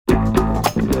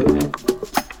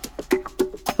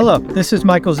Hello, this is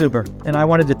Michael Zuber, and I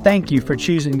wanted to thank you for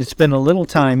choosing to spend a little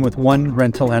time with one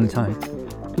rental at a time.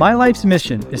 My life's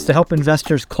mission is to help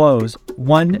investors close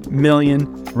 1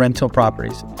 million rental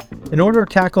properties. In order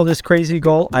to tackle this crazy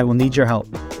goal, I will need your help.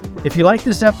 If you like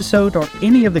this episode or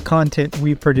any of the content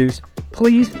we produce,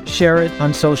 please share it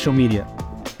on social media.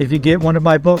 If you get one of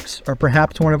my books or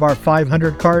perhaps one of our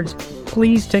 500 cards,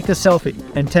 please take a selfie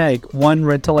and tag one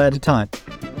rental at a time.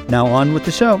 Now on with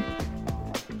the show.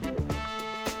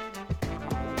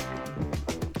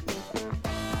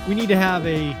 We need to have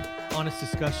a honest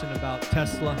discussion about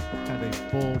Tesla, kind of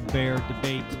a bull-bear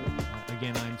debate.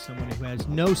 Again, I'm someone who has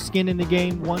no skin in the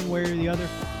game one way or the other,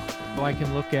 so I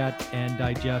can look at and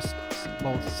digest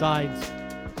both sides.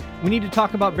 We need to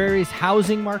talk about various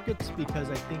housing markets because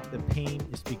I think the pain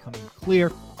is becoming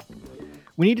clear.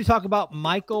 We need to talk about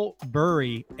Michael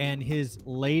Burry and his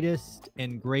latest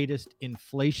and greatest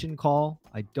inflation call.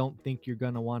 I don't think you're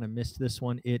going to want to miss this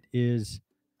one. It is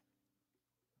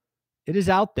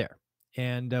out there,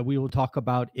 and we will talk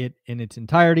about it in its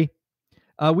entirety.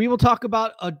 We will talk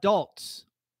about adults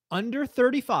under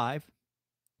 35,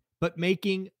 but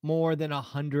making more than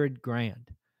 $100,000.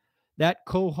 That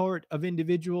cohort of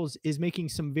individuals is making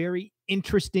some very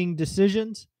interesting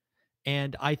decisions,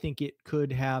 and I think it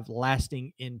could have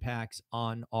lasting impacts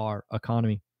on our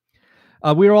economy.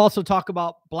 We will also talk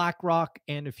about BlackRock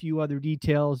and a few other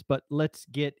details, but let's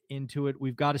get into it.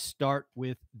 We've got to start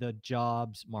with the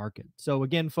jobs market. So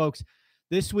again, folks,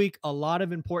 this week, a lot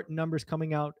of important numbers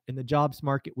coming out in the jobs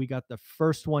market. We got the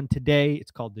first one today. It's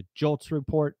called the JOLTS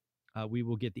report. We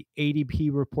will get the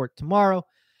ADP report tomorrow.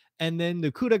 And then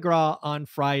the coup de grace on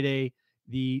Friday,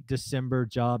 the December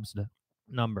jobs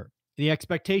number. The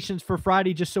expectations for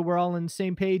Friday, just so we're all on the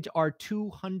same page, are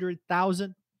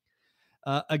 200,000.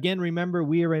 Again, remember,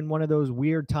 we are in one of those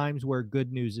weird times where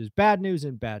good news is bad news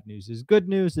and bad news is good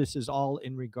news. This is all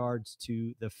in regards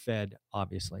to the Fed,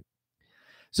 obviously.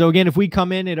 So again, if we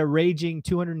come in at a raging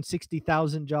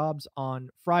 260,000 jobs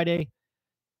on Friday,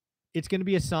 it's going to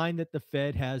be a sign that the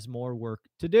Fed has more work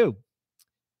to do.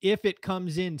 If it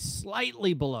comes in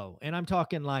slightly below, and I'm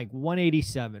talking like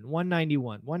 187,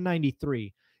 191,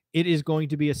 193, it is going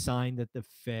to be a sign that the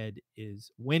Fed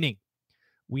is winning.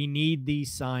 We need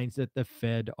these signs that the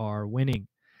Fed are winning.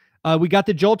 We got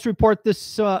the JOLTS report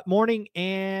this morning,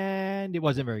 and it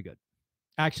wasn't very good.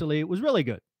 Actually, it was really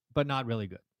good, but not really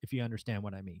good, if you understand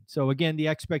what I mean. So again, the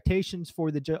expectations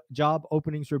for the job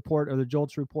openings report or the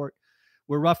JOLTS report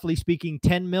were roughly speaking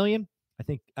 10 million. I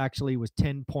think actually it was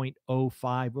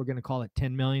 10.05. We're going to call it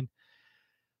 10 million.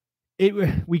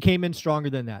 We came in stronger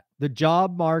than that. The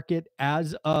job market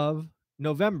as of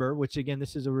November, which again,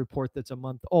 this is a report that's a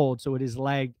month old, so it is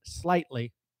lagged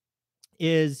slightly,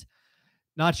 is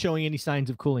not showing any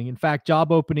signs of cooling. In fact,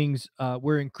 job openings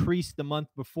were increased the month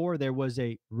before. There was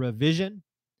a revision.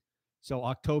 So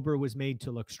October was made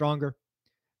to look stronger.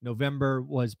 November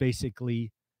was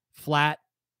basically flat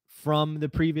from the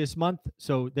previous month.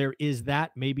 So there is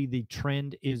that. Maybe the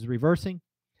trend is reversing.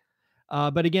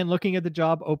 But again, looking at the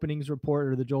job openings report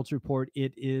or the JOLTS report,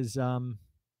 it is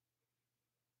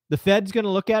the Fed's going to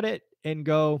look at it and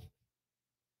go,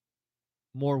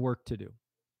 more work to do.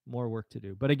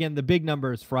 But again, the big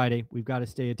number is Friday. We've got to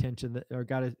stay attention or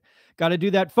got to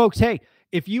do that. Folks, hey,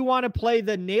 if you want to play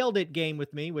the Nailed It game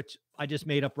with me, which I just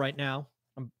made up right now,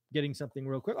 I'm getting something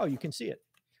real quick. Oh, you can see it.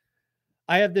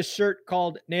 I have this shirt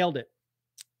called Nailed It.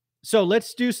 So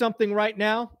let's do something right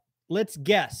now. Let's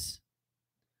guess.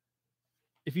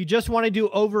 If you just want to do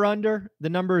over under, the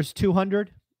number is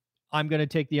 200. I'm going to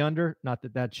take the under. Not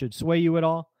that that should sway you at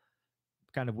all.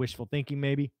 Kind of wishful thinking,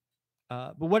 maybe.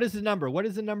 But what is the number? What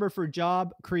is the number for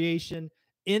job creation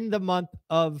in the month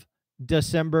of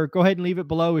December? Go ahead and leave it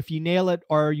below. If you nail it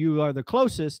or you are the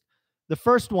closest, the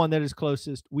first one that is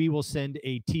closest, we will send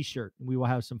a t-shirt. We will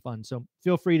have some fun. So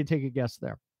feel free to take a guess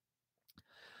there.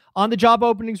 On the job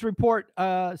openings report,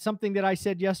 something that I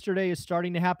said yesterday is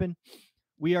starting to happen.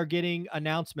 We are getting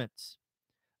announcements.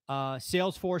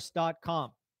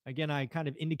 Salesforce.com. Again, I kind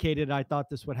of indicated I thought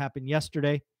this would happen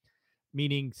yesterday,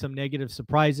 meaning some negative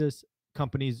surprises.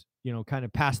 Companies, kind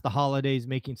of past the holidays,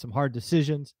 making some hard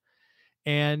decisions.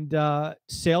 And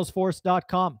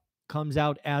Salesforce.com comes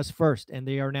out as first, and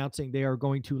they are announcing they are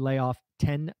going to lay off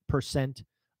 10%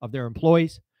 of their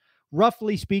employees.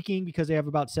 Roughly speaking, because they have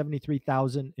about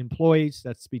 73,000 employees,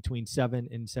 that's between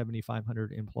 700 and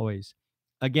 7,500 employees.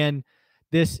 Again,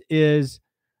 this is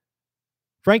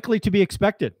frankly to be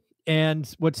expected.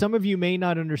 And what some of you may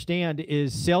not understand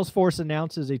is Salesforce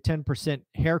announces a 10%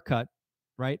 haircut,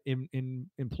 right, in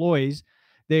employees.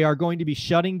 They are going to be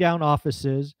shutting down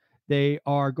offices. They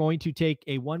are going to take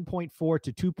a $1.4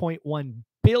 to $2.1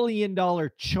 billion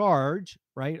charge,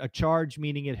 right? A charge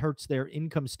meaning it hurts their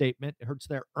income statement, it hurts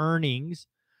their earnings,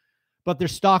 but their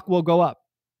stock will go up.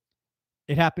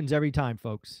 It happens every time,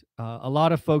 folks. A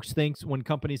lot of folks think when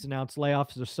companies announce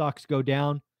layoffs, their stocks go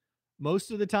down.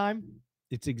 Most of the time,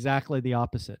 it's exactly the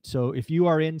opposite. So if you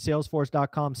are in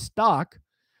Salesforce.com stock,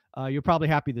 you're probably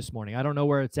happy this morning. I don't know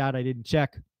where it's at. I didn't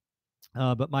check,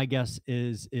 but my guess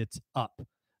is it's up.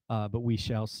 But we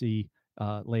shall see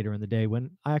later in the day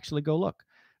when I actually go look.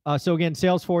 So again,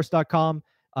 Salesforce.com.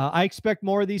 I expect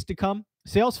more of these to come.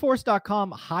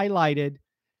 Salesforce.com highlighted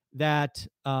that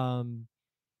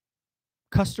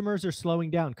customers are slowing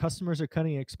down. Customers are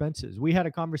cutting expenses. We had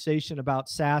a conversation about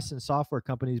SaaS and software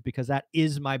companies because that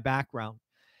is my background.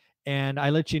 And I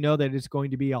let you know that it's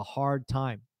going to be a hard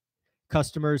time.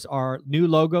 Customers are new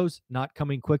logos, not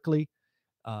coming quickly,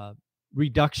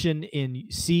 reduction in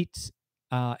seats,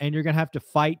 and you're going to have to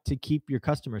fight to keep your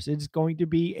customers. It's going to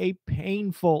be a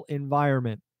painful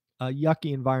environment, a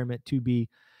yucky environment to be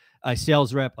a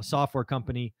sales rep, a software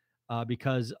company,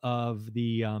 because of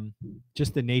the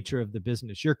just the nature of the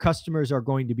business. Your customers are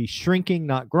going to be shrinking,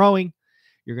 not growing.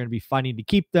 You're going to be fighting to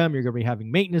keep them. You're going to be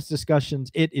having maintenance discussions.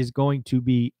 It is going to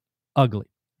be ugly.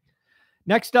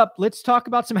 Next up, let's talk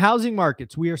about some housing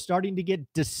markets. We are starting to get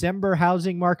December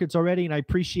housing markets already, and I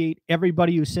appreciate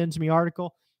everybody who sends me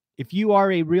article. If you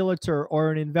are a realtor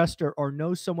or an investor or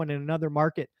know someone in another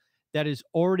market that has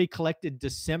already collected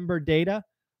December data,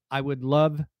 I would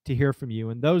love to hear from you.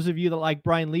 And those of you that like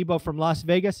Brian Lebo from Las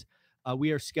Vegas,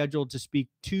 we are scheduled to speak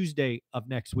Tuesday of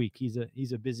next week. He's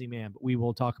a busy man, but we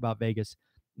will talk about Vegas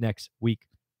next week.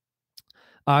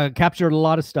 Captured a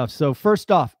lot of stuff. So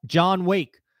first off, John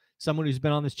Wake, someone who's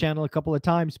been on this channel a couple of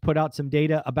times, put out some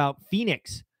data about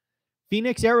Phoenix.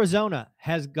 Phoenix, Arizona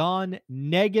has gone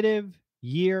negative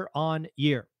year on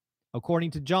year.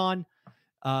 According to John,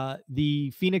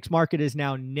 the Phoenix market is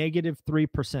now negative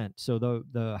 3%. So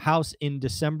the house in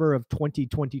December of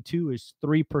 2022 is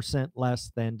 3%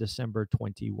 less than December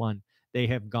 21. They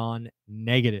have gone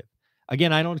negative.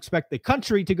 Again, I don't expect the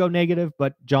country to go negative,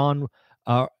 but John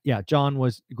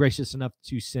was gracious enough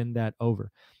to send that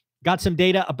over. Got some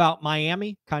data about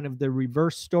Miami, kind of the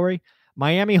reverse story.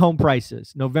 Miami home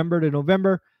prices, November to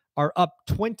November, are up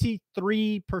 23%.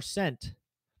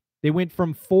 They went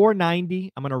from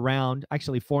 490, I'm going to round,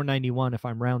 actually 491 if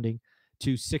I'm rounding,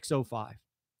 to 605.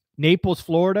 Naples,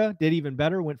 Florida did even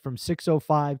better, went from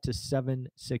 605 to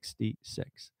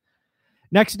 766.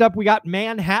 Next up, we got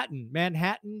Manhattan.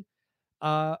 Manhattan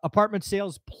apartment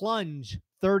sales plunge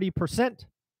 30%.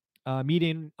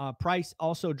 Median price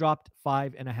also dropped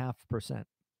 5.5%.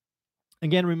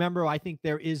 Again, remember, I think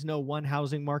there is no one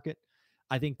housing market.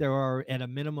 I think there are at a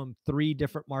minimum 3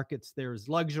 different markets. There's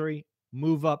luxury,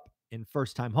 move up, and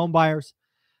first-time home buyers.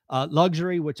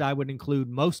 Luxury, which I would include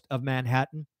most of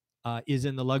Manhattan, is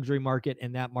in the luxury market,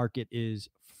 and that market is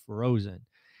frozen.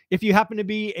 If you happen to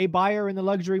be a buyer in the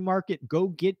luxury market, go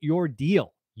get your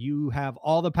deal. You have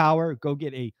all the power. Go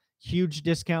get a huge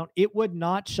discount. It would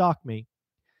not shock me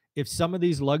if some of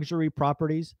these luxury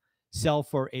properties sell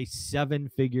for a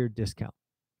 7-figure discount.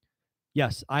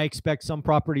 Yes, I expect some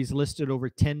properties listed over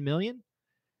 10 million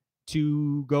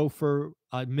to go for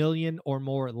 $1 million or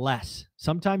more less.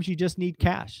 Sometimes you just need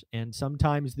cash, and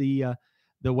sometimes the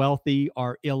wealthy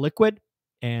are illiquid,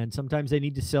 and sometimes they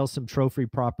need to sell some trophy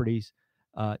properties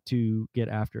to get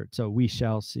after it. So we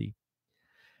shall see.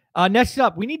 Next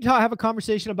up, we need to have a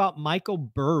conversation about Michael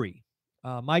Burry.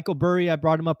 Michael Burry, I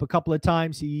brought him up a couple of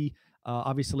times. He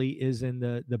obviously is in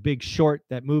the Big Short.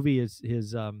 That movie is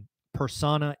his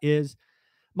persona is.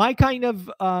 My kind of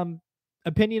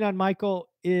opinion on Michael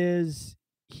is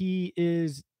he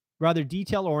is rather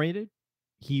detail-oriented.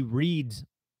 He reads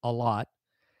a lot,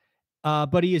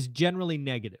 but he is generally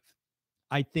negative.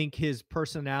 I think his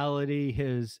personality,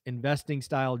 his investing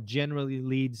style generally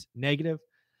leads negative.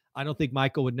 I don't think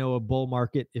Michael would know a bull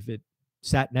market if it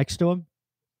sat next to him.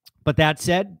 But that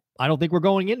said, I don't think we're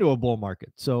going into a bull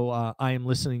market. So I am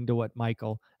listening to what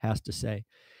Michael has to say.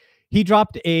 He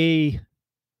dropped a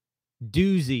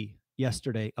doozy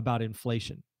yesterday about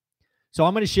inflation. So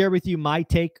I'm going to share with you my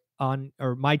take on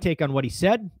what he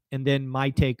said, and then my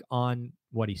take on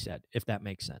what he said, if that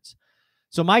makes sense.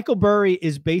 So Michael Burry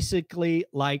is basically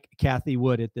like Cathie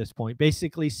Wood at this point,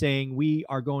 basically saying we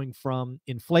are going from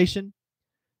inflation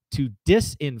to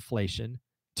disinflation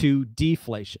to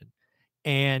deflation.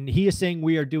 And he is saying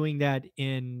we are doing that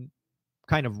in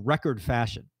kind of record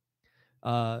fashion.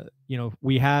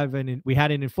 We had an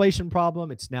inflation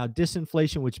problem. It's now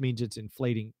disinflation, which means it's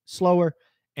inflating slower.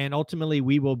 And ultimately,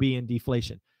 we will be in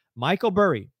deflation. Michael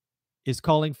Burry is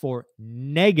calling for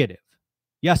negative,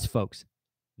 yes, folks,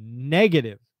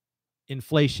 negative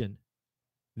inflation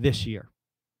this year.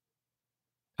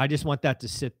 I just want that to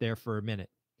sit there for a minute.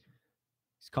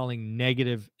 He's calling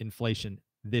negative inflation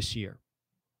this year.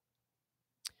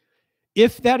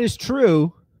 If that is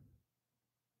true,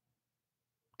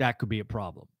 that could be a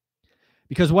problem.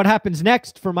 Because what happens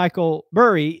next for Michael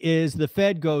Burry is the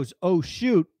Fed goes, oh,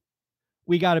 shoot,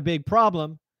 we got a big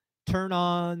problem. Turn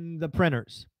on the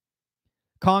printers.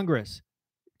 Congress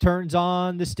turns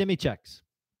on the stimmy checks.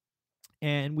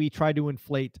 And we try to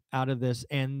inflate out of this.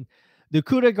 And the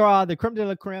coup de grace, the creme de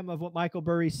la creme of what Michael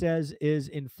Burry says is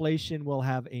inflation will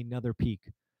have another peak.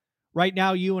 Right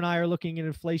now, you and I are looking at an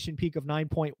inflation peak of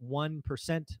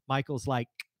 9.1%. Michael's like,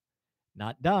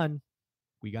 not done.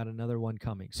 We got another one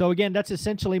coming. So again, that's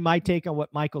essentially my take on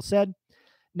what Michael said.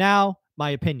 Now,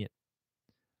 my opinion.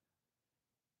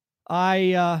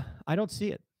 I don't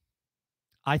see it.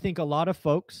 I think a lot of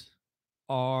folks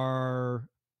are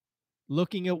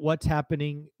looking at what's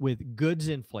happening with goods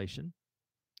inflation,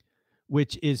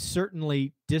 which is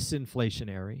certainly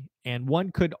disinflationary, and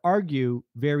one could argue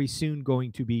very soon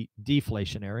going to be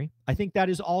deflationary. I think that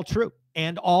is all true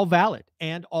and all valid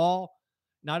and all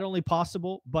not only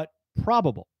possible, but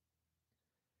probable.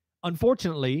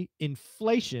 Unfortunately,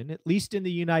 inflation, at least in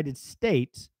the United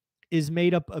States, is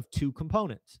made up of two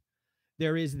components.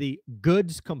 There is the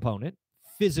goods component,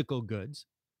 physical goods,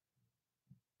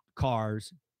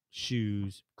 cars,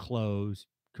 shoes, clothes,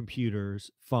 computers,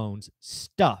 phones,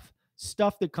 stuff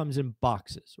that comes in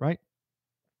boxes, right?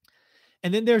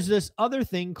 And then there's this other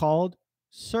thing called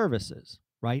services,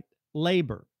 right?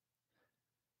 Labor.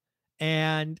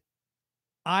 And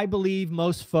I believe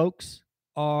most folks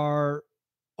are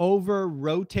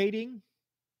over-rotating,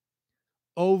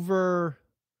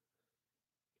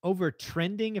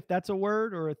 over-trending, if that's a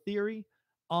word or a theory,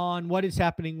 on what is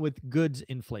happening with goods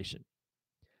inflation,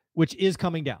 which is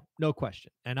coming down, no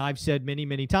question. And I've said many,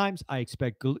 many times, I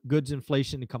expect goods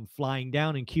inflation to come flying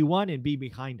down in Q1 and be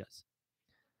behind us.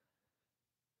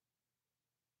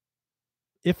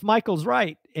 If Michael's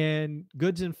right and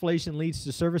goods inflation leads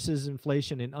to services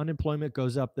inflation and unemployment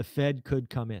goes up, the Fed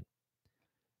could come in.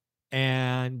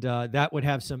 And that would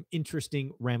have some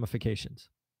interesting ramifications.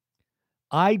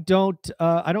 I don't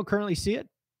currently see it.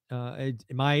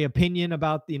 My opinion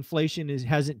about the inflation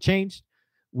hasn't changed.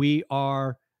 We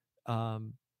are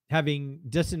having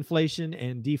disinflation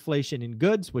and deflation in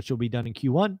goods, which will be done in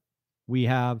Q1. We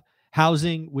have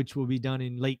housing, which will be done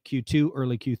in late Q2,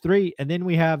 early Q3. And then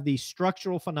we have the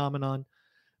structural phenomenon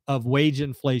of wage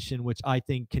inflation, which I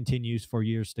think continues for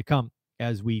years to come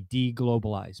as we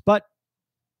deglobalize. But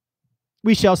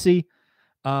we shall see.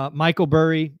 Michael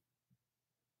Burry,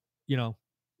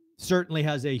 certainly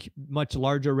has a much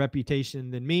larger reputation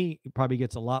than me. He probably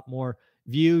gets a lot more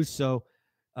views. So,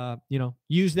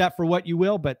 use that for what you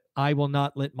will, but I will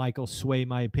not let Michael sway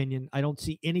my opinion. I don't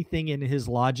see anything in his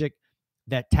logic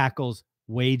that tackles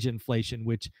wage inflation,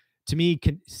 which to me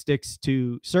sticks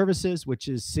to services, which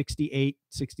is 68,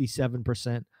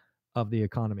 67% of the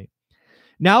economy.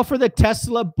 Now for the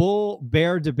Tesla bull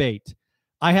bear debate.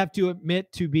 I have to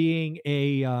admit to being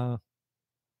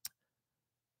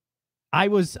I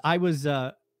was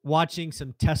watching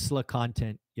some Tesla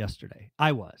content yesterday.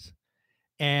 I was.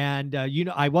 And,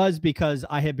 I was because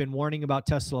I had been warning about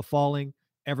Tesla falling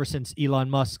ever since Elon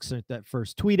Musk sent that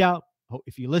first tweet out.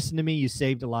 If you listen to me, you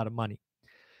saved a lot of money.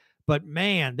 But,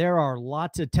 man, there are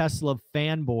lots of Tesla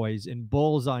fanboys and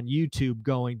bulls on YouTube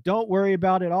going, don't worry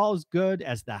about it. All is good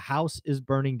as the house is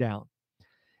burning down.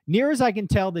 Near as I can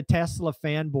tell, the Tesla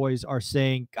fanboys are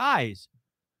saying, guys,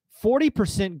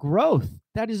 40% growth.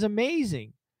 That is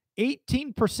amazing.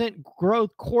 18%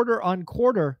 growth quarter on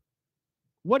quarter.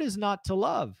 What is not to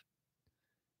love?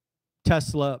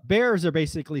 Tesla bears are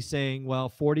basically saying, well,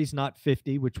 40 is not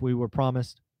 50, which we were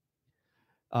promised.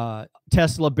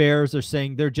 Tesla bears are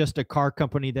saying they're just a car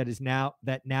company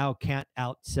that now can't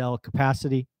outsell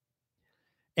capacity.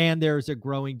 And there's a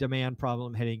growing demand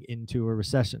problem heading into a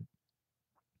recession.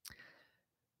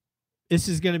 This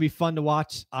is going to be fun to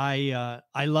watch. I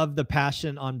love the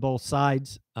passion on both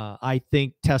sides. I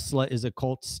think Tesla is a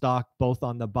cult stock, both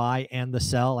on the buy and the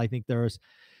sell. I think there's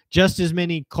just as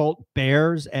many cult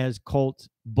bears as cult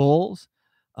bulls.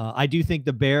 I do think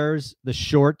the bears, the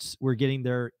shorts, were getting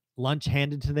their lunch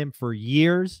handed to them for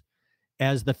years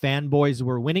as the fanboys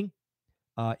were winning.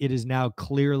 It is now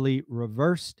clearly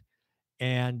reversed,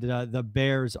 and the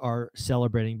bears are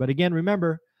celebrating. But again,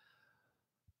 remember,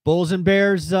 bulls and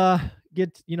bears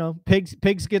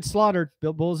pigs get slaughtered.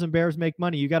 Bulls and bears make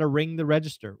money. You got to ring the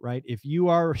register, right? If you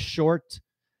are short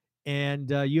and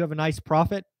you have a nice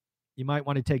profit, you might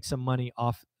want to take some money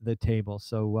off the table.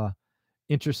 So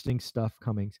interesting stuff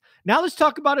coming. Now let's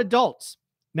talk about adults.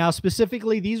 Now,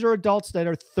 specifically, these are adults that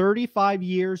are 35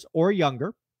 years or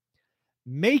younger,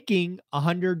 making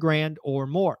 100 grand or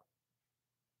more.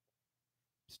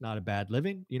 It's not a bad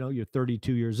living. You know, you're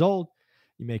 32 years old,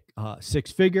 you make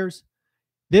 6 figures.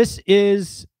 This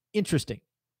is interesting.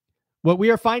 What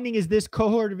we are finding is this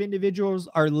cohort of individuals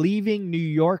are leaving New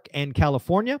York and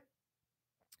California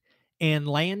and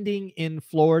landing in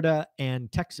Florida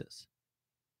and Texas.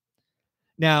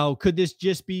 Now, could this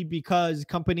just be because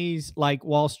companies like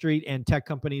Wall Street and tech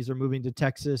companies are moving to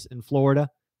Texas and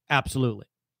Florida? Absolutely.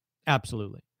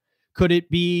 Absolutely. Could it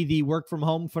be the work from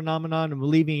home phenomenon of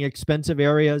leaving expensive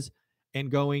areas and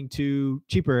going to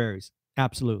cheaper areas?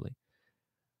 Absolutely.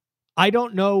 I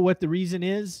don't know what the reason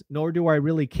is, nor do I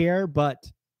really care. But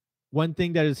one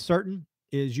thing that is certain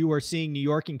is you are seeing New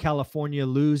York and California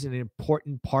lose an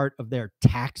important part of their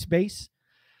tax base.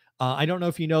 I don't know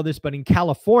if you know this, but in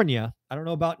California, I don't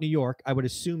know about New York, I would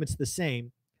assume it's the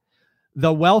same.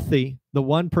 The wealthy, the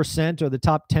 1% or the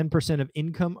top 10% of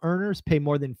income earners pay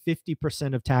more than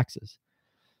 50% of taxes.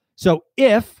 So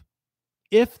if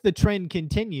the trend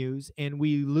continues and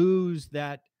we lose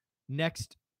that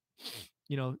next,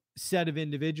 set of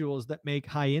individuals that make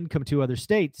high income to other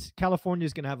states, California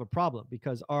is going to have a problem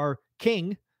because our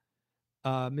king,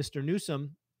 Mr.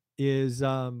 Newsom, is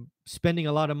spending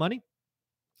a lot of money.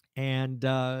 And,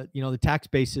 the tax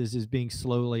basis is being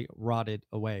slowly rotted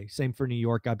away. Same for New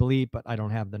York, I believe, but I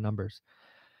don't have the numbers.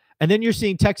 And then you're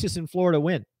seeing Texas and Florida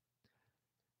win.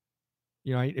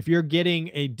 If you're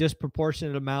getting a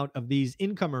disproportionate amount of these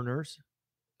income earners,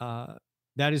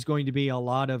 that is going to be a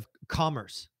lot of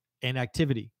commerce and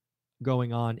activity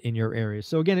going on in your area.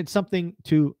 So again, it's something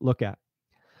to look at.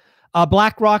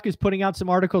 BlackRock is putting out some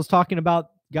articles talking about,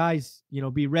 guys,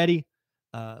 be ready.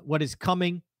 What is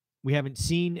coming? We haven't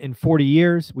seen in 40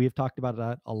 years. We have talked about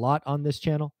that a lot on this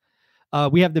channel.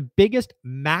 We have the biggest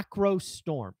macro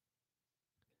storm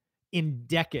in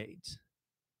decades.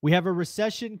 We have a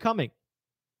recession coming.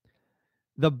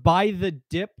 The buy the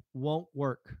dip won't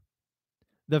work.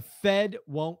 The Fed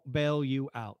won't bail you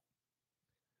out.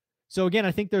 So again,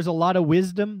 I think there's a lot of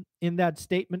wisdom in that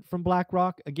statement from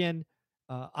BlackRock. Again,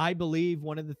 I believe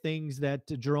one of the things that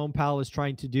Jerome Powell is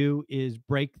trying to do is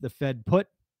break the Fed put.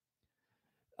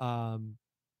 I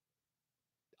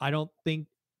don't think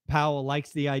Powell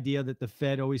likes the idea that the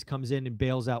Fed always comes in and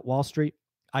bails out Wall Street.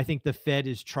 I think the Fed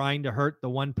is trying to hurt the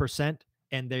 1%,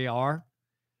 and they are.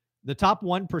 The top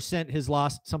 1% has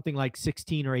lost something like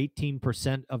 16 or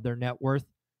 18% of their net worth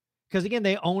because, again,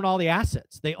 they own all the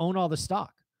assets. They own all the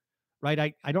stock,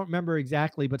 right? I don't remember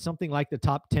exactly, but something like the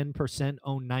top 10%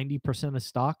 own 90% of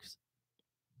stocks.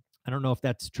 I don't know if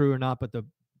that's true or not, but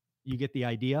you get the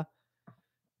idea.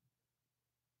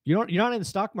 You're not in the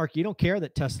stock market. You don't care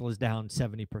that Tesla is down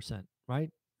 70%, right?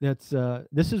 This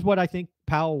is what I think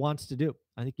Powell wants to do.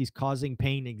 I think he's causing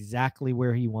pain exactly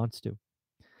where he wants to.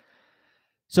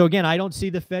 So again, I don't see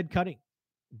the Fed cutting.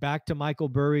 Back to Michael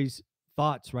Burry's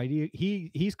thoughts, right?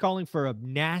 He's calling for a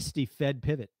nasty Fed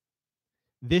pivot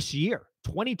this year,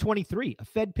 2023, a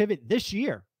Fed pivot this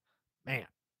year. Man,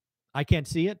 I can't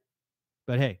see it,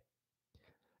 but hey,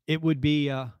 it would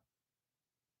be.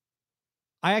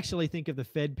 I actually think if the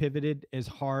Fed pivoted as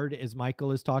hard as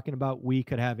Michael is talking about, we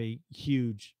could have a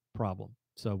huge problem.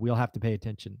 So we'll have to pay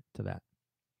attention to that.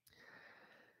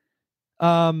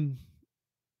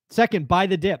 Second, buy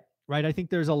the dip, right? I think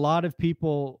there's a lot of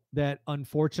people that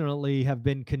unfortunately have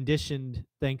been conditioned,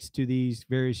 thanks to these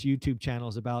various YouTube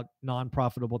channels about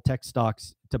non-profitable tech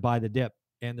stocks, to buy the dip,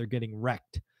 and they're getting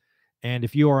wrecked. And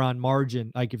if you are on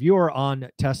margin, like if you are on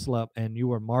Tesla and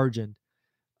you are margined,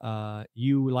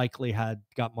 you likely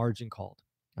got margin called.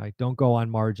 Right? Don't go on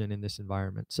margin in this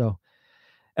environment. So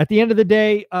at the end of the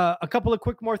day, a couple of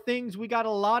quick more things. We got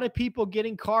a lot of people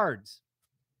getting cards.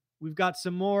 We've got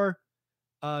some more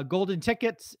golden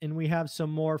tickets, and we have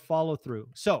some more follow through.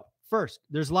 So first,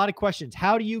 there's a lot of questions.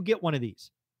 How do you get one of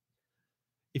these?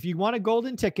 If you want a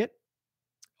golden ticket,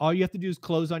 all you have to do is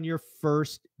close on your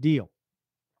first deal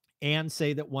and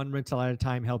say that One Rental at a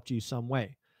Time helped you some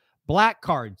way. Black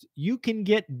cards. You can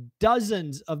get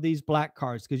dozens of these black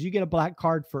cards because you get a black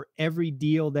card for every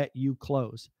deal that you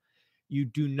close. You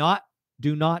do not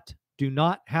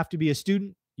have to be a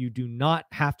student. You do not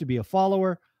have to be a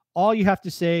follower. All you have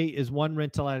to say is One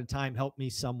Rental at a Time, help me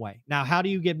some way. Now, how do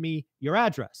you give me your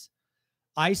address?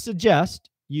 I suggest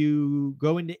you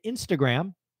go into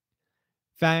Instagram,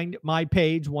 find my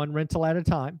page, One Rental at a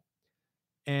Time,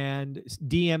 and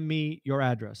DM me your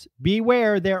address.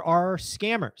 Beware, there are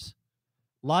scammers.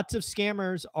 Lots of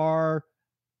scammers are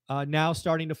now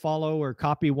starting to follow or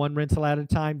copy One Rental at a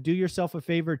Time. Do yourself a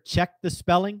favor, check the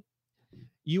spelling.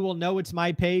 You will know it's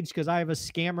my page because I have a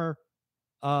scammer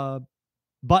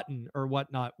button or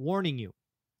whatnot warning you.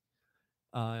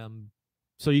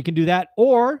 So you can do that.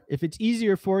 Or if it's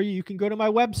easier for you, you can go to my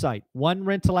website,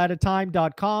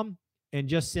 onerentalatatime.com, and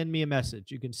just send me a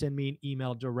message. You can send me an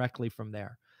email directly from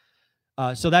there.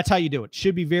 So that's how you do it.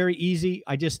 Should be very easy.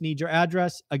 I just need your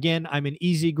address. Again, I'm an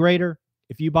easy grader.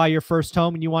 If you buy your first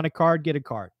home and you want a card, get a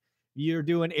card. You're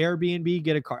doing Airbnb,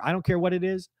 get a card. I don't care what it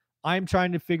is. I'm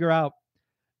trying to figure out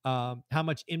how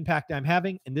much impact I'm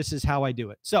having, and this is how I do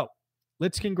it. So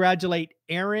let's congratulate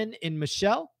Aaron and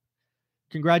Michelle.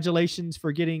 Congratulations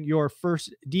for getting your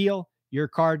first deal, your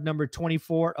card number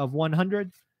 24 of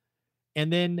 100.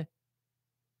 And then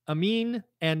Amin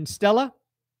and Stella,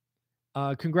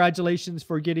 congratulations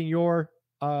for getting your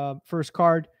first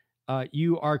card.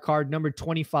 You are card number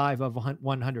 25 of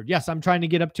 100. Yes, I'm trying to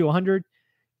get up to 100,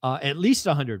 at least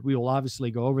 100. We will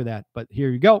obviously go over that, but here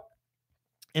you go.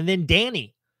 And then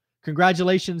Danny,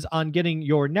 congratulations on getting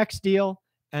your next deal.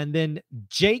 And then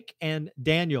Jake and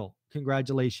Daniel,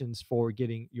 congratulations for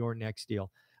getting your next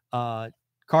deal.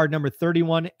 Card number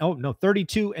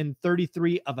 32 and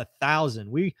 33 of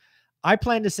 1,000. I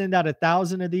plan to send out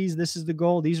 1,000 of these. This is the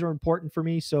goal. These are important for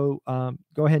me. So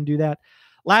go ahead and do that.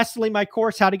 Lastly, my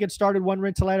course, How to Get Started One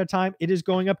Rental at a Time, it is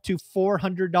going up to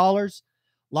 $400.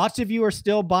 Lots of you are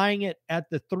still buying it at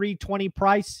the $320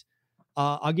 price.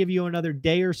 I'll give you another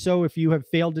day or so. If you have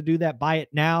failed to do that, buy it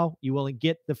now. You will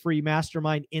get the free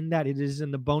mastermind in that. It is in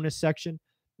the bonus section.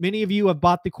 Many of you have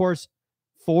bought the course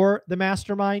for the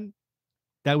mastermind,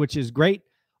 which is great.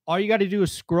 All you got to do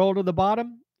is scroll to the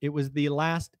bottom. It was the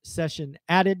last session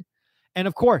added. And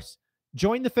of course,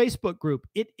 join the Facebook group.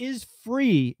 It is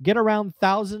free. Get around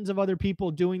thousands of other people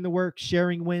doing the work,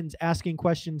 sharing wins, asking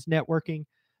questions, networking.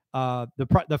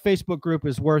 The Facebook group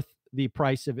is worth the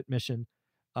price of admission.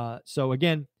 So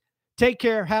again, take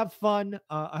care. Have fun.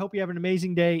 I hope you have an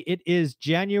amazing day. It is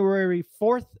January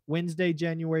 4th, Wednesday,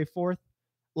 January 4th.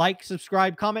 Like,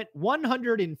 subscribe, comment.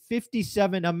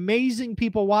 157 amazing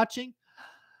people watching,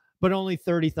 but only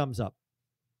 30 thumbs up.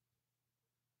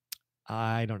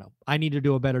 I don't know. I need to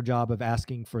do a better job of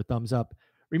asking for thumbs up.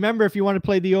 Remember, if you want to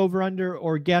play the over-under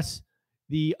or guess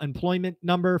the employment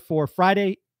number for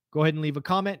Friday, go ahead and leave a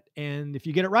comment. And if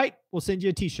you get it right, we'll send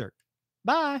you a t-shirt.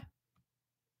 Bye.